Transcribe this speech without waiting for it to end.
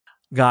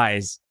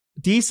Guys,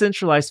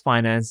 decentralized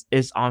finance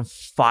is on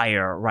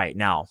fire right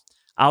now.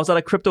 I was at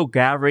a crypto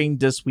gathering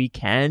this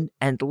weekend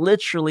and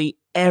literally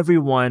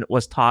everyone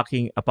was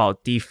talking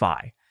about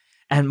DeFi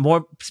and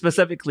more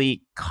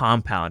specifically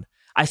Compound.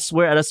 I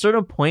swear at a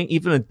certain point,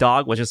 even a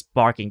dog was just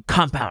barking,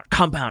 Compound,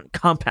 Compound,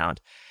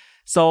 Compound.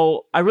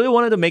 So I really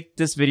wanted to make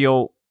this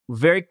video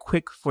very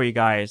quick for you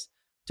guys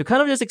to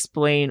kind of just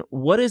explain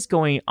what is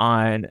going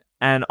on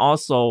and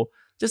also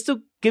just to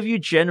give you a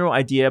general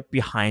idea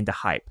behind the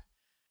hype.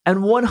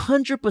 And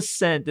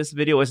 100% this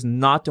video is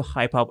not to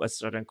hype up a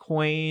certain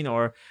coin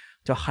or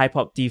to hype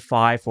up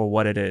DeFi for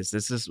what it is.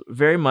 This is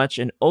very much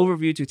an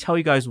overview to tell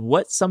you guys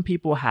what some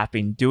people have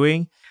been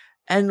doing.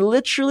 And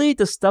literally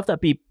the stuff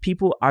that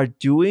people are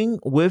doing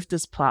with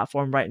this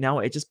platform right now,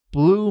 it just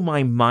blew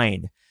my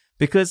mind.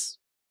 Because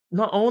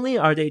not only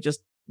are they just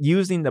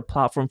using the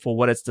platform for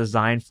what it's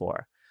designed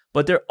for,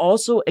 but they're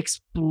also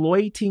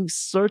exploiting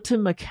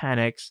certain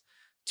mechanics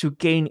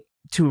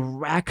to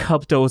rack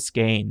up those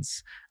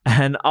gains.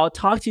 And I'll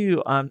talk to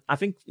you, I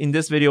think in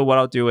this video, what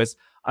I'll do is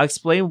I'll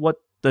explain what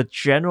the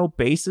general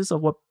basis of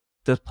what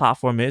the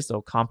platform is,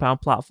 the Compound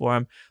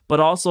platform,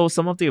 but also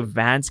some of the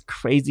advanced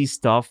crazy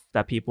stuff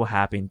that people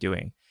have been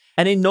doing.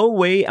 And in no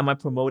way am I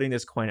promoting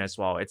this coin as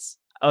well. It's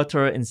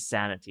utter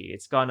insanity.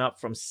 It's gone up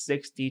from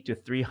 $60 to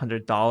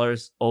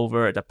 $300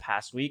 over the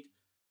past week,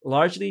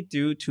 largely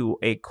due to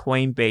a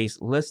Coinbase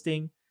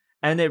listing.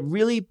 And it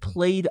really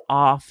played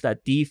off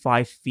that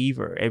DeFi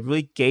fever.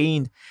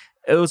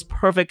 It was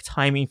perfect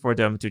timing for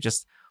them to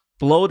just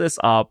blow this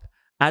up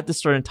at the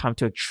certain time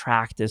to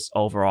attract this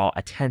overall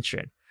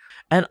attention.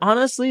 And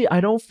honestly, I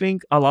don't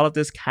think a lot of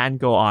this can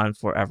go on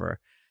forever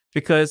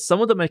because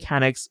some of the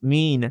mechanics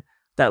mean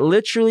that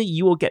literally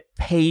you will get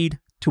paid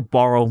to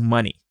borrow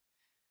money.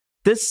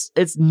 This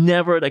is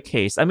never the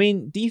case. I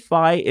mean,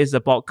 DeFi is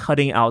about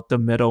cutting out the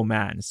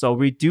middleman, so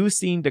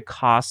reducing the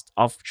cost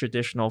of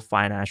traditional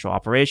financial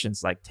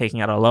operations like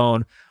taking out a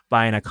loan,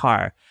 buying a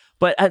car.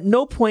 But at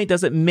no point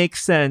does it make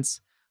sense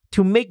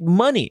to make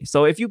money.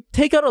 So if you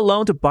take out a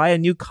loan to buy a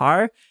new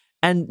car,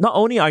 and not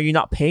only are you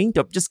not paying,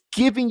 they're just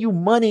giving you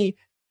money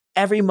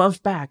every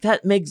month back.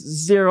 That makes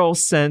zero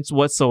sense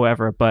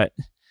whatsoever. But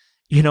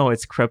you know,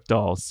 it's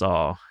crypto,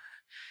 so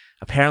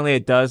apparently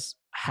it does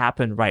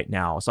happen right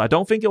now. So I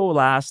don't think it will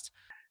last.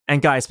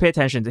 And guys, pay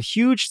attention. The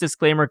huge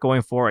disclaimer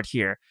going forward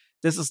here.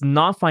 This is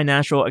not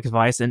financial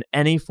advice in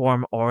any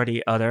form or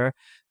the other.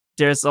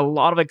 There's a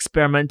lot of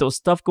experimental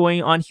stuff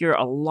going on here.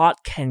 A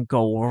lot can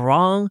go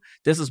wrong.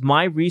 This is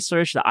my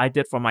research that I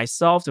did for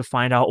myself to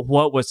find out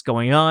what was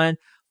going on.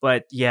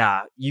 But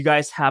yeah, you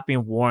guys have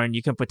been warned.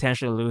 You can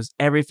potentially lose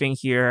everything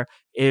here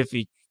if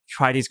you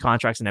try these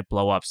contracts and they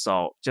blow up.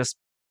 So just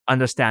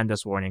understand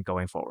this warning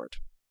going forward.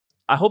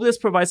 I hope this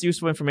provides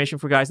useful information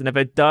for you guys. And if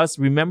it does,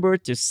 remember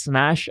to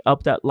smash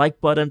up that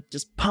like button.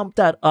 Just pump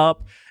that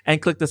up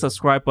and click the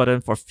subscribe button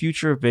for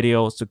future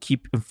videos to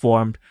keep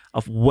informed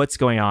of what's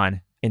going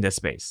on in this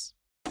space.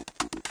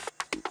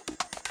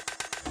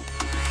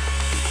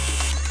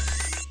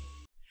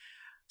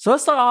 So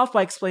let's start off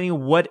by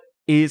explaining what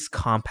is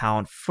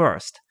Compound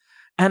first.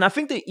 And I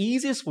think the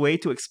easiest way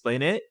to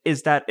explain it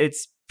is that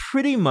it's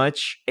pretty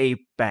much a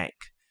bank.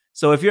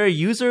 So if you're a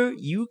user,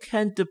 you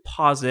can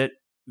deposit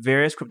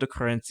various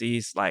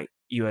cryptocurrencies like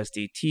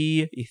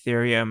USDT,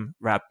 Ethereum,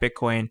 Wrapped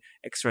Bitcoin,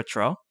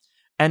 etc.,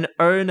 and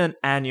earn an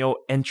annual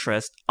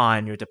interest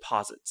on your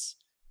deposits.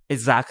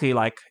 Exactly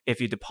like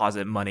if you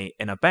deposit money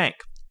in a bank.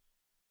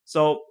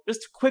 So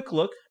just a quick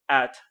look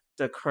at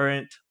the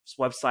current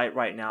website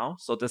right now.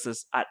 So this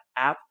is at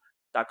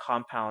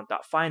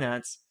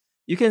app.compound.finance.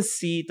 You can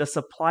see the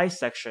supply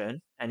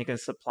section and you can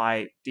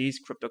supply these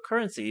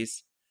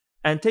cryptocurrencies.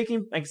 And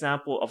taking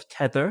example of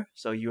Tether,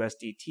 so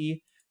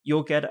USDT,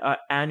 you'll get an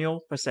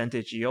annual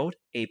percentage yield,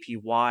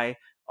 APY,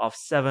 of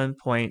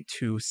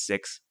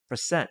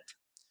 7.26%.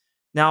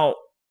 Now,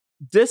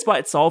 this by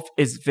itself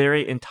is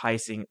very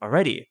enticing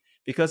already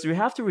because we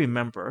have to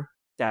remember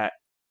that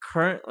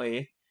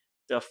currently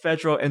the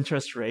federal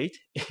interest rate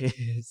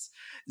is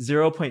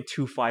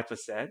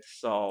 0.25%,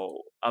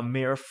 so a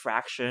mere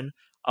fraction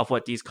of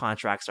what these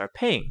contracts are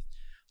paying.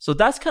 So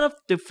that's kind of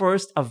the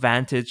first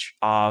advantage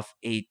of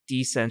a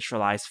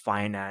decentralized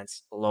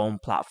finance loan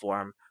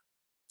platform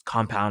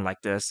Compound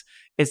like this,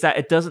 is that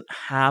it doesn't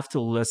have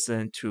to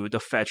listen to the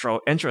federal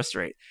interest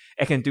rate.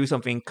 It can do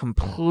something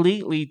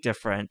completely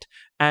different,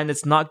 and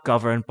it's not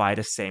governed by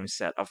the same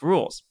set of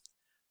rules.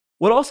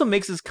 What also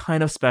makes this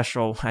kind of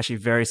special, actually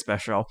very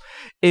special,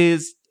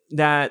 is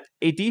that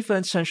a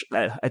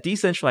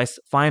decentralized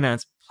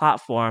finance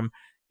platform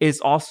is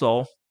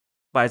also,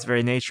 by its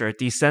very nature,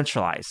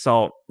 decentralized.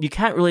 So you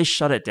can't really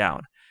shut it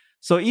down.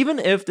 So even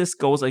if this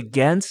goes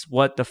against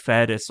what the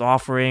Fed is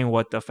offering,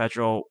 what the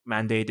federal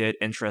mandated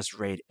interest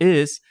rate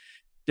is,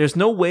 there's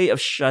no way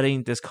of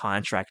shutting this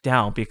contract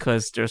down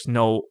because there's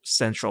no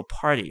central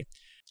party.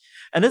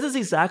 And this is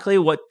exactly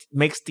what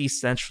makes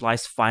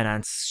decentralized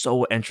finance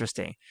so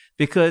interesting,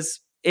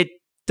 because it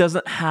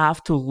doesn't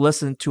have to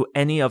listen to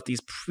any of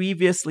these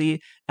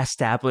previously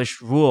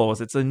established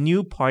rules. It's a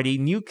new party,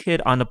 new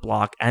kid on the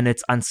block, and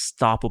it's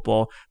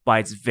unstoppable by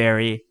its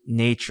very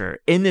nature,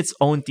 in its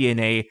own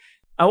DNA.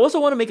 I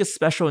also want to make a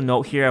special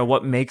note here.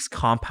 What makes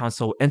Compound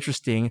so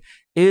interesting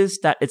is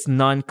that it's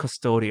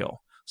non-custodial.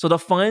 So the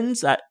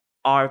funds that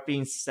are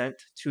being sent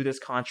to this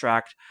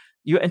contract,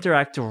 you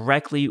interact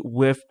directly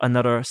with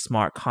another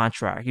smart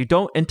contract. You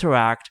don't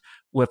interact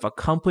with a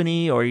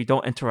company, or you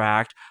don't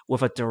interact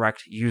with a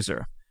direct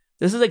user.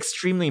 This is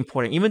extremely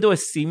important. Even though it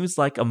seems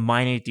like a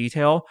minor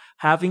detail,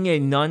 having a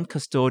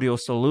non-custodial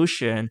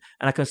solution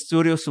and a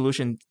custodial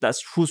solution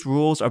whose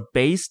rules are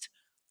based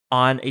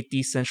on a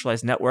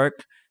decentralized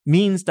network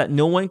means that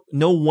no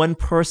one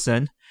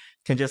person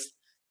can just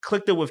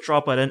click the withdraw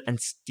button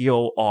and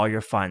steal all your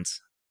funds.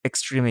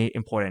 Extremely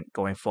important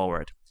going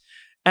forward.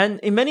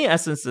 And in many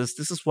essences,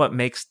 this is what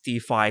makes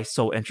DeFi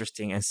so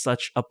interesting and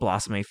such a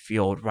blossoming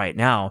field right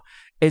now.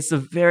 It's the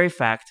very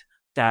fact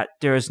that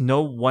there is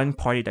no one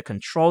party that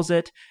controls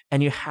it,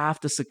 and you have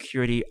the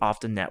security of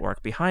the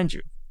network behind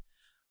you.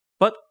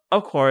 But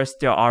of course,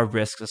 there are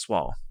risks as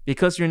well,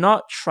 because you're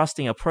not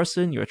trusting a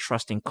person, you're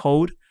trusting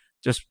code.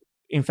 Just,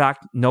 in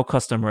fact, no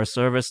customer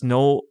service,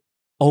 no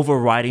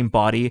overriding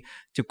body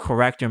to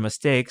correct your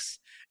mistakes.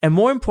 And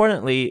more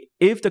importantly,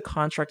 if the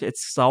contract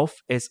itself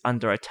is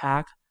under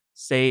attack,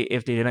 say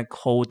if they didn't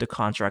code the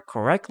contract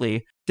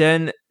correctly,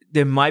 then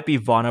they might be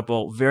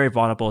vulnerable, very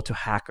vulnerable to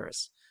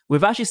hackers.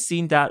 We've actually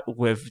seen that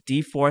with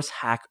D-Force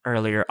hack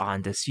earlier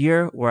on this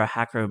year, where a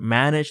hacker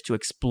managed to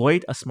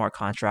exploit a smart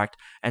contract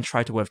and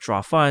try to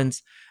withdraw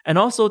funds. And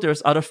also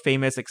there's other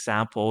famous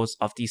examples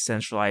of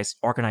decentralized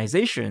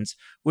organizations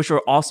which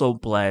were also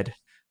bled.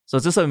 So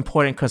it's just an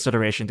important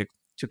consideration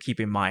to keep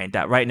in mind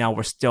that right now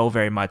we're still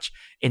very much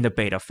in the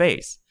beta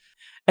phase.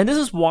 And this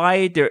is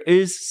why there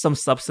is some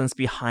substance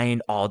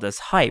behind all this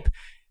hype.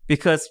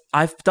 Because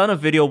I've done a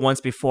video once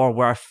before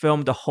where I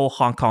filmed the whole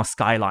Hong Kong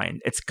skyline.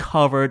 It's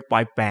covered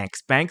by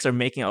banks. Banks are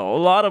making a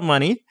lot of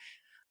money.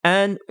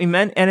 And in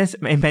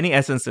many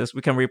essences,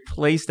 we can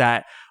replace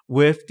that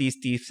with these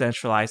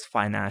decentralized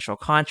financial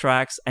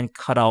contracts and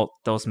cut out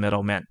those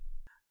middlemen.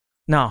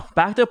 Now,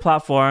 back to the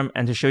platform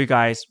and to show you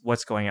guys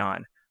what's going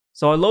on.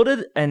 So I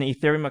loaded an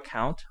Ethereum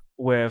account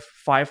with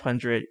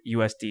 500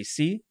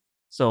 USDC.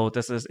 So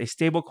this is a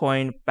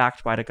stablecoin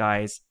backed by the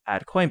guys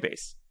at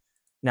Coinbase.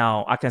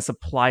 Now, I can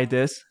supply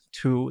this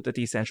to the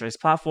decentralized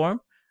platform,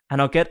 and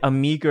I'll get a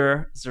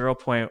meager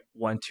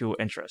 0.12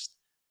 interest.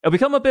 It'll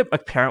become a bit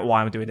apparent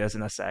why I'm doing this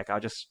in a sec. I'll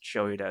just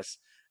show you this.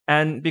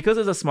 And because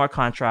it's a smart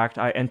contract,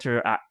 I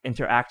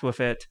interact with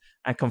it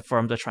and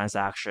confirm the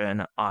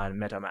transaction on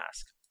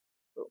MetaMask.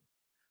 Boom.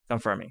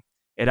 Confirming.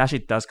 It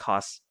actually does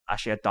cost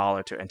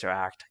 $1 to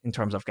interact in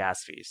terms of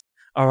gas fees.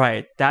 All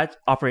right, that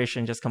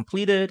operation just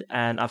completed,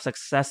 and I've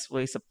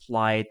successfully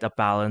supplied the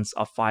balance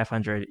of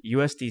 500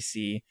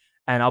 USDC,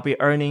 and I'll be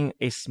earning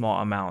a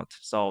small amount,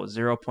 so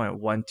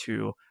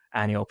 0.12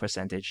 annual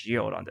percentage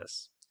yield on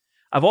this.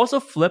 I've also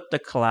flipped the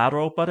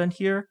collateral button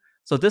here,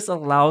 so this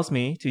allows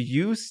me to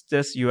use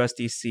this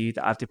USDC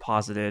that I've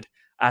deposited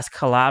as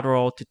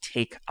collateral to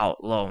take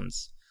out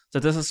loans. So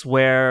this is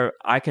where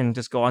I can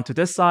just go onto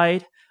this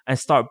side and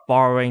start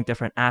borrowing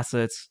different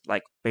assets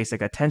like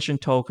basic attention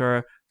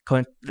token,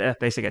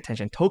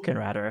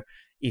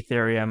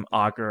 Ethereum,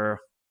 Augur,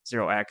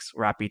 0x,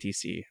 Wrap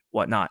BTC,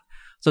 whatnot.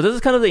 So this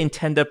is kind of the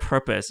intended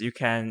purpose. You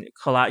can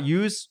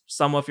use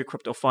some of your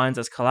crypto funds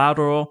as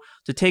collateral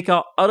to take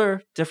out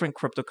other different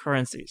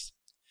cryptocurrencies.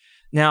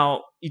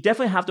 Now, you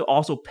definitely have to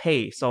also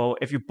pay. So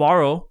if you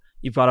borrow,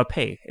 you've got to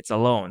pay. It's a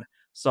loan.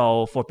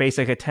 So for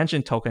basic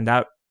attention token,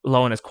 that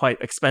loan is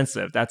quite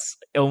expensive. That's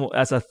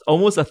almost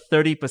a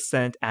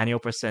 30% annual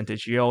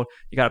percentage yield.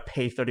 You got to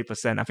pay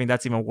 30%. I think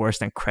that's even worse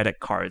than credit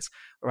cards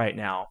right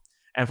now.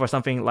 And for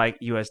something like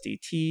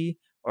USDT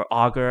or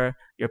Augur,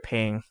 you're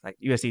paying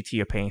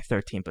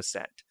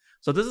 13%.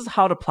 So this is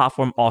how the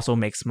platform also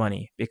makes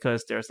money,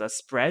 because there's a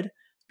spread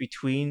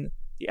between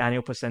the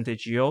annual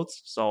percentage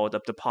yields, so the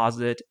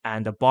deposit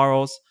and the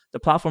borrows. The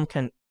platform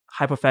can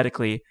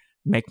hypothetically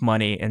make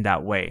money in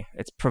that way.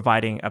 It's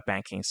providing a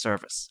banking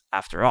service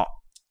after all.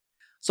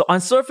 So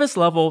on surface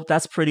level,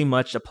 that's pretty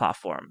much the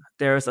platform.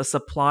 There's a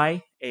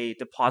supply, a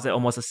deposit,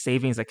 almost a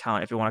savings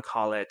account if you want to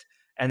call it,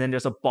 and then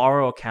there's a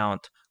borrow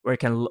account where you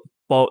can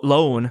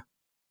loan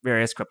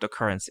various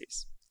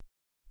cryptocurrencies.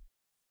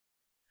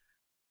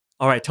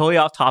 All right, totally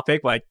off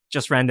topic, but I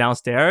just ran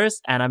downstairs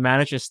and I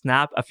managed to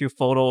snap a few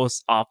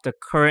photos of the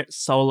current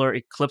solar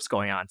eclipse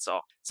going on.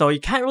 So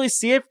you can't really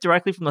see it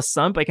directly from the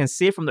sun, but you can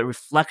see it from the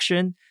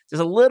reflection. There's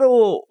a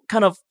little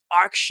kind of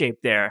arc shape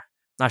there.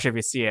 Not sure if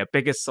you see it.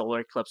 Biggest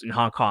solar eclipse in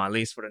Hong Kong, at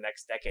least for the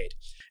next decade.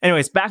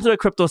 Anyways, back to the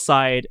crypto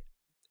side.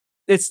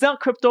 It's not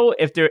crypto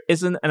if there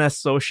isn't an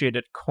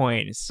associated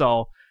coin.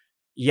 So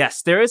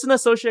yes, there is an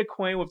associated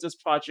coin with this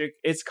project.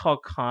 It's called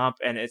Comp,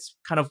 and it's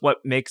kind of what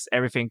makes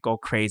everything go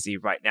crazy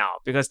right now.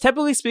 Because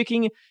typically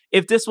speaking,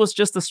 if this was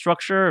just the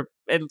structure,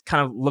 it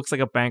kind of looks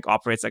like a bank,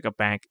 operates like a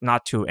bank,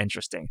 not too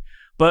interesting.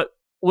 But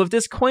with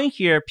this coin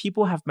here,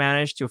 people have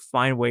managed to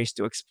find ways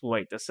to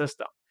exploit the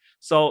system.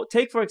 So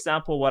take, for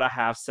example, what I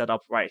have set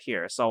up right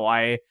here. So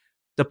I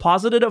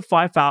deposited a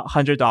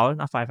 $500,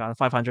 not $5,000,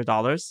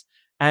 $500.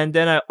 And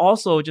then I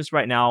also, just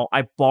right now,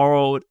 I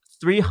borrowed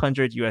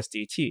 300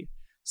 USDT.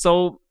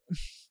 So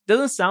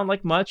doesn't sound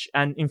like much.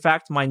 And in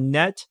fact, my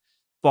net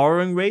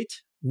borrowing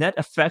rate, net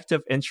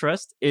effective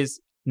interest is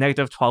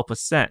negative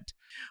 12%.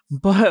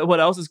 But what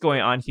else is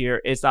going on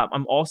here is that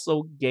I'm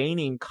also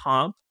gaining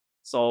comp.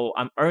 So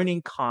I'm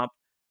earning comp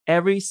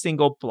every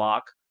single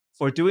block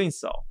for doing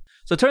so.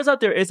 So it turns out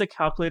there is a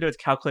calculator to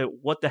calculate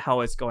what the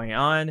hell is going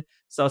on.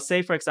 So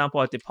say, for example,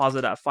 I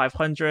deposit at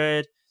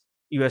 500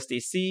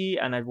 USDC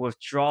and I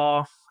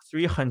withdraw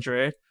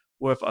 300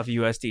 worth of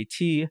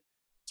USDT.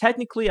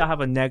 Technically, I have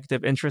a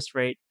negative interest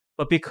rate,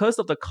 but because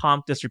of the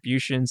comp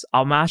distributions,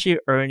 I'm actually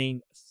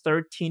earning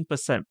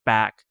 13%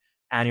 back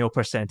annual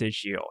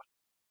percentage yield.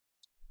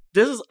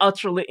 This is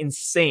utterly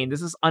insane.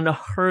 This is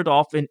unheard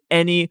of in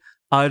any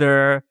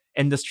other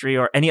industry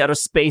or any other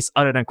space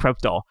other than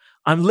crypto.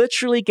 I'm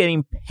literally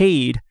getting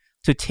paid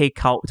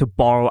to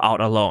borrow out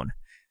a loan.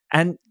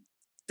 And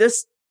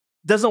this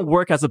doesn't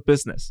work as a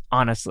business,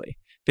 honestly,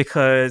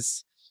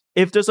 because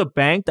if there's a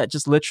bank that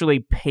just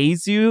literally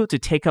pays you to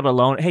take out a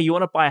loan, hey, you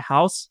want to buy a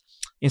house?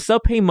 Instead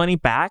of paying money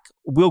back,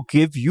 we'll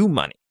give you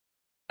money.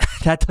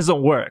 That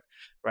doesn't work,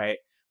 right?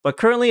 But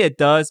currently it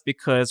does,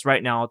 because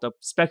right now the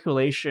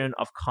speculation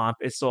of comp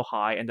is so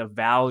high and the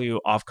value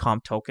of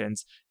comp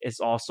tokens is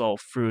also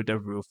through the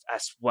roof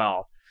as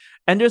well.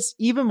 And there's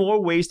even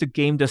more ways to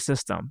game the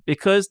system,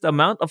 because the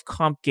amount of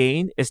comp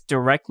gain is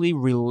directly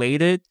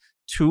related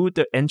to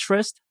the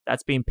interest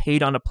that's being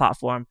paid on the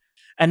platform.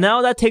 And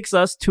now that takes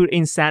us to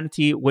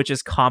insanity, which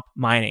is comp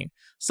mining.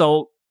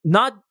 So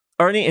not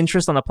earning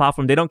interest on the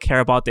platform, they don't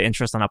care about the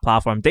interest on the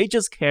platform. They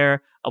just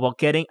care about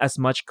getting as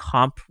much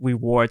comp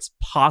rewards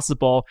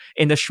possible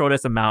in the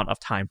shortest amount of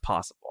time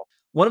possible.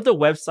 One of the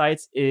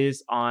websites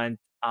is on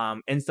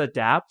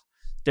InstaDApp.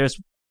 There's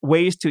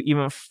ways to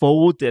even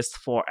fold this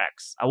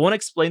 4x. I won't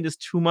explain this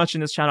too much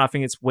in this channel. I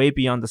think it's way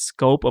beyond the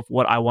scope of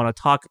what I want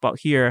to talk about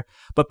here.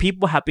 But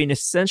people have been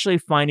essentially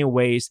finding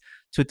ways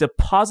to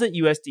deposit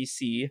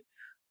USDC,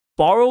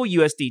 borrow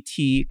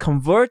USDT,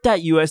 convert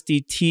that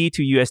USDT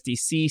to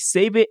USDC,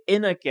 save it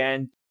in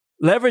again,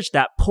 leverage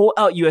that, pull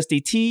out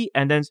USDT,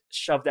 and then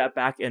shove that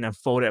back in and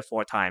fold it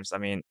 4 times. I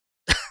mean,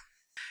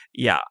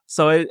 yeah.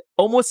 So it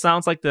almost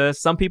sounds like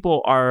this. Some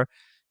people are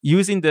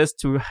using this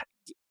to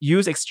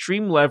use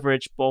extreme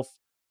leverage, both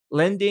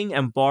lending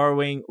and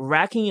borrowing,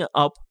 racking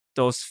up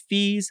those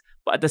fees,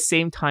 but at the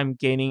same time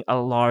gaining a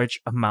large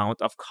amount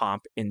of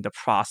comp in the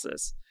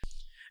process.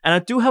 And I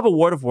do have a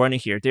word of warning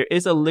here. There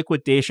is a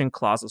liquidation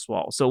clause as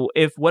well. So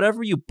if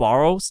whatever you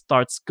borrow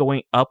starts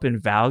going up in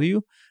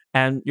value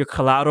and your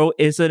collateral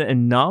isn't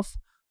enough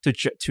to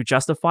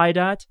justify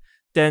that,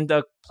 then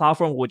the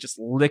platform will just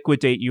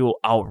liquidate you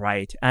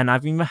outright. And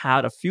I've even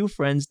had a few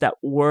friends that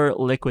were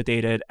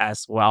liquidated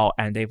as well,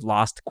 and they've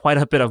lost quite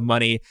a bit of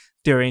money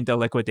during the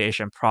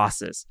liquidation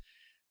process.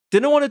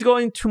 Didn't want to go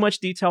into too much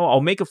detail. I'll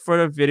make a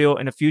further video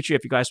in the future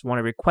if you guys want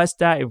to request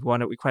that, if you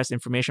want to request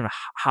information on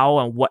how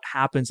and what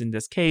happens in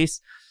this case.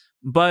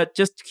 But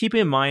just keep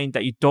in mind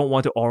that you don't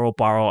want to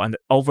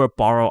over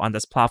borrow on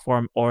this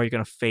platform, or you're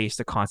going to face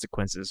the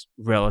consequences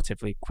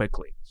relatively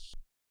quickly.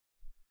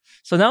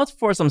 So now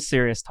for some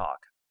serious talk.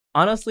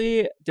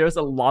 Honestly, there's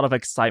a lot of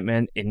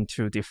excitement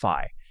into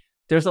DeFi.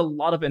 There's a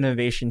lot of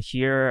innovation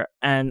here,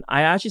 and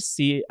I actually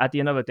see at the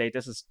end of the day,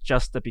 this is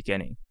just the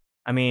beginning.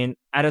 I mean,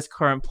 at its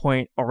current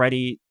point,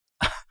 already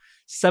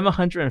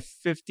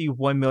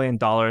 $751 million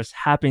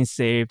have been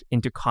saved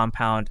into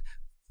Compond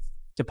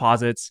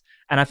deposits,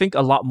 and I think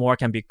a lot more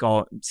can be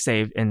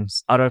saved in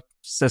other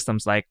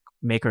systems like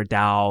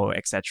MakerDAO,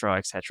 etc.,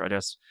 etc.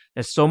 There's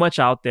so much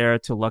out there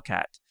to look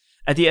at.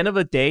 At the end of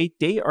the day,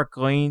 they are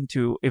going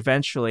to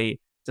eventually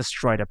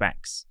destroy the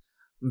banks.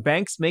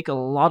 Banks make a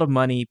lot of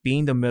money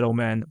being the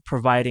middleman,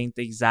 providing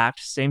the exact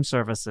same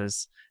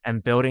services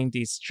and building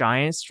these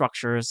giant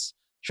structures,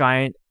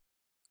 giant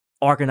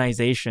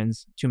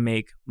organizations to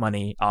make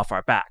money off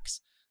our backs.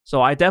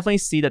 So I definitely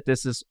see that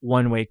this is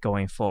one way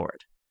going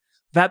forward.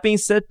 That being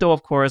said, though,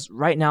 of course,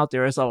 right now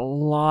there is a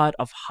lot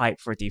of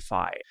hype for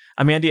DeFi.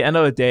 I mean, at the end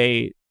of the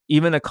day,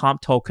 even the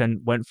comp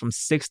token went from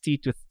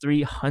 $60 to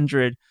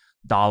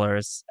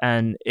 $300.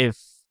 And if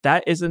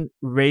that isn't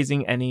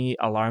raising any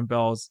alarm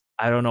bells,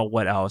 I don't know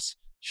what else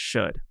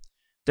should.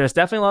 There's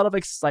definitely a lot of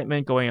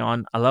excitement going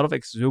on, a lot of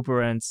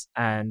exuberance,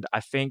 and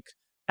I think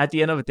at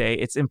the end of the day,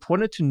 it's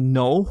important to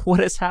know what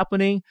is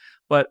happening,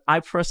 but I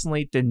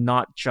personally did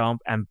not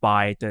jump and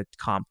buy the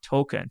comp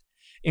token.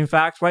 In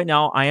fact, right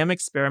now, I am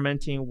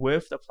experimenting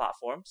with the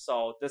platform,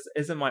 so this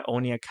isn't my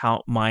only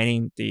account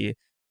mining the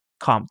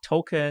comp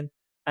token.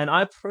 And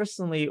I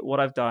personally, what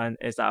I've done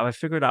is that I've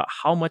figured out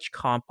how much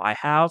comp I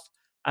have,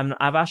 and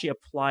I've actually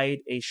applied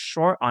a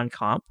short on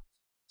comp.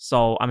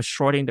 So I'm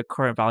shorting the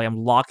current value. I'm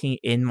locking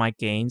in my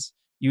gains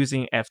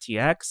using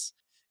FTX.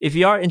 If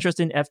you are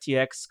interested in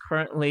FTX,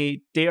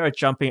 currently they are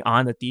jumping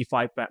on the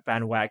DeFi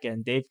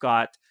bandwagon. They've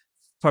got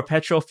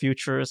perpetual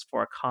futures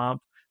for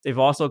Comp. They've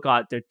also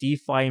got their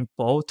DeFi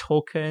Bull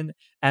token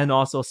and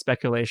also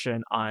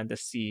speculation on the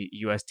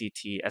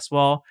CUSDT as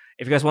well.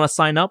 If you guys want to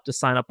sign up, the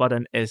sign up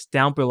button is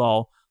down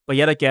below. But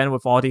yet again,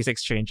 with all these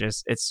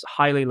exchanges, it's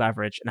highly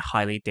leveraged and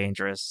highly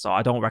dangerous. So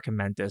I don't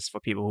recommend this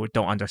for people who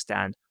don't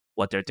understand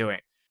what they're doing.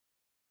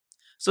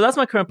 So that's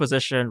my current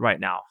position right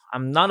now.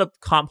 I'm not a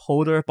comp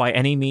holder by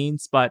any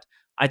means, but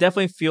I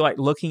definitely feel like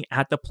looking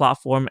at the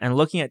platform and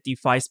looking at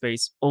DeFi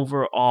space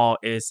overall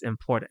is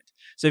important.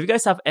 So if you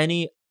guys have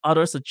any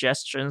other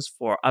suggestions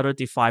for other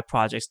DeFi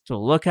projects to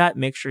look at,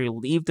 make sure you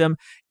leave them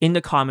in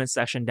the comment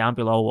section down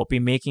below. We'll be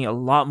making a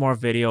lot more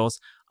videos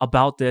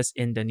about this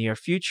in the near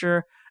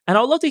future. And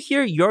I'd love to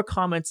hear your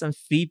comments and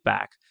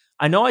feedback.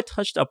 I know I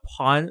touched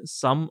upon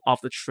some of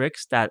the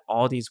tricks that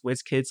all these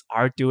whiz kids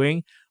are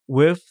doing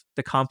with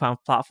the Compound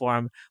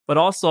platform, but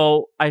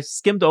also I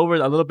skimmed over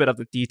a little bit of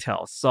the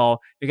details. So if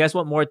you guys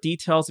want more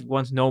details, if you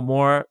want to know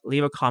more,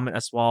 leave a comment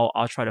as well.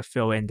 I'll try to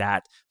fill in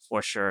that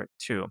for sure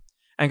too.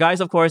 And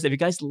guys, of course, if you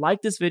guys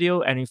like this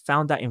video and you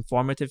found that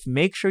informative,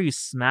 make sure you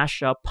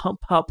smash up, pump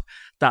up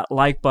that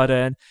like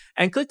button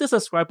and click the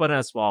subscribe button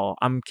as well.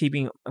 I'm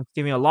giving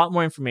a lot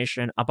more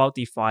information about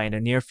DeFi in the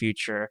near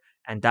future,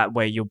 and that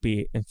way you'll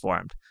be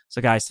informed.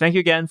 So guys, thank you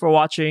again for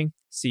watching.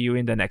 See you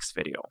in the next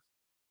video.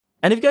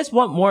 And if you guys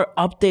want more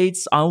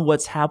updates on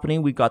what's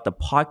happening, we got the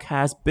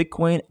podcast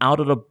Bitcoin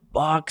Out of the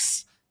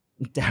Box.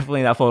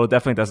 Definitely, that photo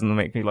definitely doesn't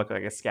make me look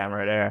like a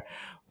scammer there.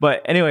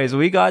 But anyways,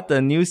 we got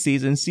the new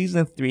season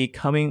 3,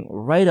 coming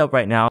right up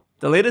right now.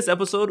 The latest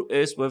episode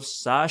is with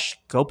Sash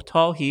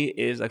Goptal. He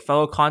is a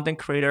fellow content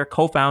creator,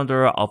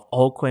 co-founder of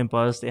Altcoin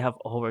Buzz. They have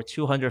over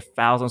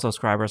 200,000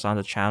 subscribers on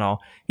the channel.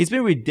 He's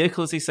been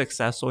ridiculously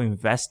successful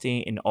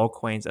investing in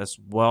altcoins as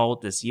well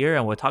this year.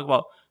 And we'll talk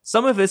about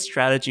some of his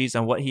strategies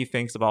and what he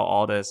thinks about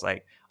all this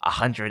like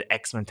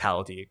 100x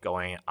mentality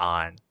going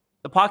on.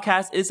 The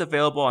podcast is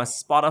available on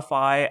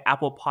Spotify,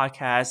 Apple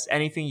Podcasts,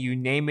 anything you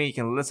name it. You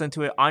can listen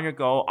to it on your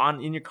go,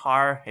 in your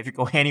car, if you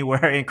go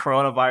anywhere in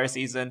coronavirus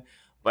season.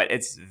 But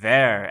it's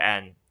there,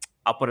 and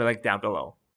I'll put a link down below.